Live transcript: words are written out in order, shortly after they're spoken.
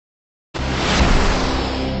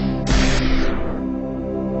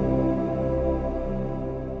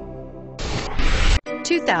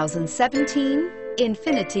2017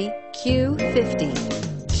 INFINITI Q50.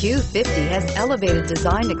 Q50 has elevated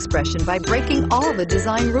design expression by breaking all the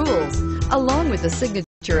design rules. Along with the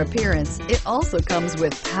signature appearance, it also comes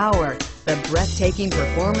with power. The breathtaking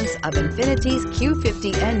performance of Infiniti's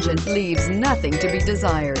Q50 engine leaves nothing to be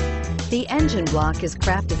desired. The engine block is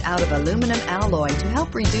crafted out of aluminum alloy to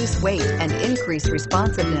help reduce weight and increase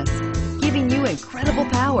responsiveness, giving you incredible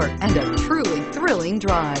power and a truly thrilling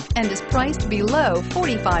drive, and is priced below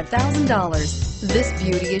 $45,000. This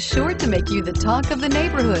beauty is sure to make you the talk of the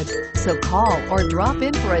neighborhood, so call or drop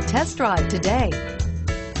in for a test drive today.